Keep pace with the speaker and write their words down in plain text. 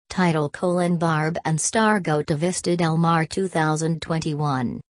Title: Barb and star go to Vista Del Mar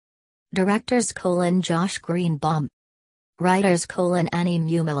 2021. Directors: Josh Greenbaum. Writers: Annie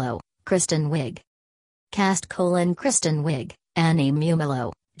Mumilo, Kristen Wiig. Cast: Kristen Wiig, Annie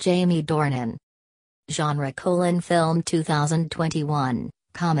Mumilo, Jamie Dornan. Genre: film 2021,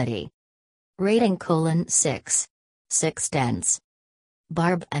 comedy. Rating: 6.6.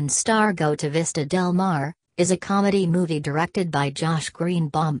 Barb and star go to Vista Del Mar is a comedy movie directed by Josh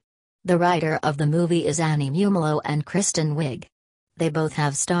Greenbaum. The writer of the movie is Annie Mumilo and Kristen Wiig. They both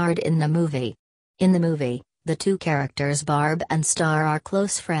have starred in the movie. In the movie, the two characters Barb and Star are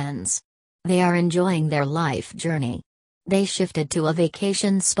close friends. They are enjoying their life journey. They shifted to a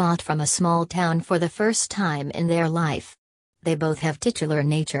vacation spot from a small town for the first time in their life. They both have titular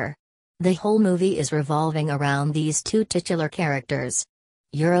nature. The whole movie is revolving around these two titular characters.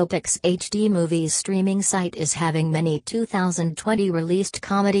 Europix HD Movies streaming site is having many 2020 released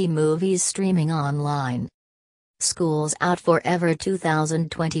comedy movies streaming online. School's Out Forever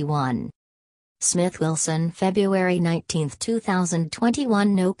 2021. Smith-Wilson, February 19,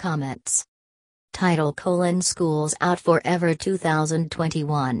 2021. No comments. Title: School's Out Forever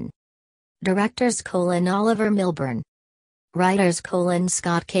 2021. Directors: Oliver Milburn. Writers: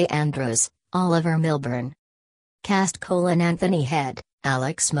 Scott K. Andrews, Oliver Milburn. Cast: Anthony Head,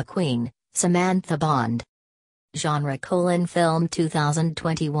 Alex McQueen, Samantha Bond. Genre: film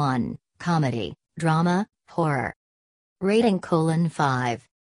 2021, comedy, drama, horror. Rating: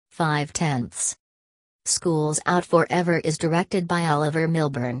 5.5. School's Out Forever is directed by Oliver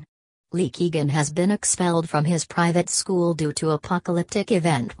Milburn. Lee Keegan has been expelled from his private school due to apocalyptic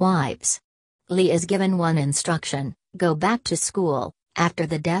event vibes. Lee is given one instruction: go back to school, after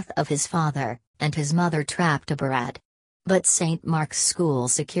the death of his father, and his mother trapped abroad. But St. Mark's school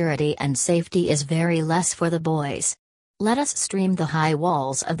security and safety is very less for the boys. Let us stream the high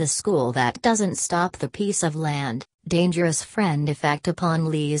walls of the school that doesn't stop the piece of land, dangerous friend effect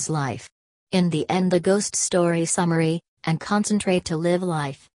upon Lee's life. In the end, the ghost story summary, and concentrate to live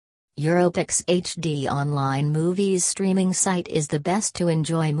life. Europix HD online movies streaming site is the best to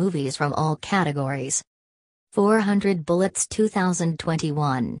enjoy movies from all categories. 400 Bullets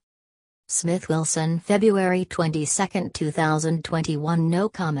 2021. Smith-Wilson, February 22, 2021. No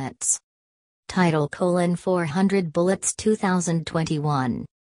comments. Title: 400 Bullets 2021.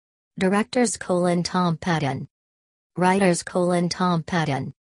 Directors: Tom Patton. Writers: Tom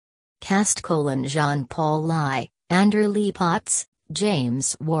Patton. Cast: Jean-Paul Lai, Andrew Lee Potts,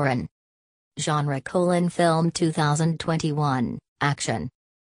 James Warren. Genre: film 2021, action.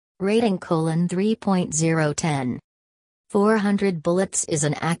 Rating: 3.010. 400 Bullets is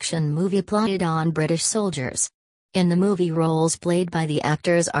an action movie plotted on British soldiers. In the movie, roles played by the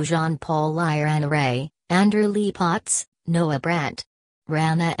actors are Jean-Paul Lai, Anna Ray, Andrew Lee Potts, Noah Brandt.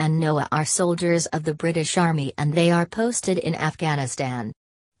 Rana and Noah are soldiers of the British Army and they are posted in Afghanistan.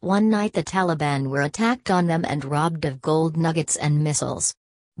 One night the Taliban were attacked on them and robbed of gold nuggets and missiles.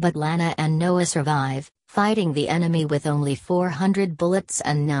 But Lana and Noah survive, fighting the enemy with only 400 bullets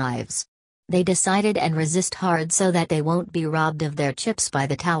and knives. They decided and resist hard so that they won't be robbed of their chips by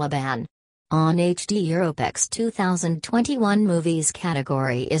the Taliban. On HD, Europix 2021 movies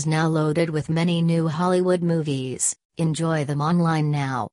category is now loaded with many new Hollywood movies. Enjoy them online now.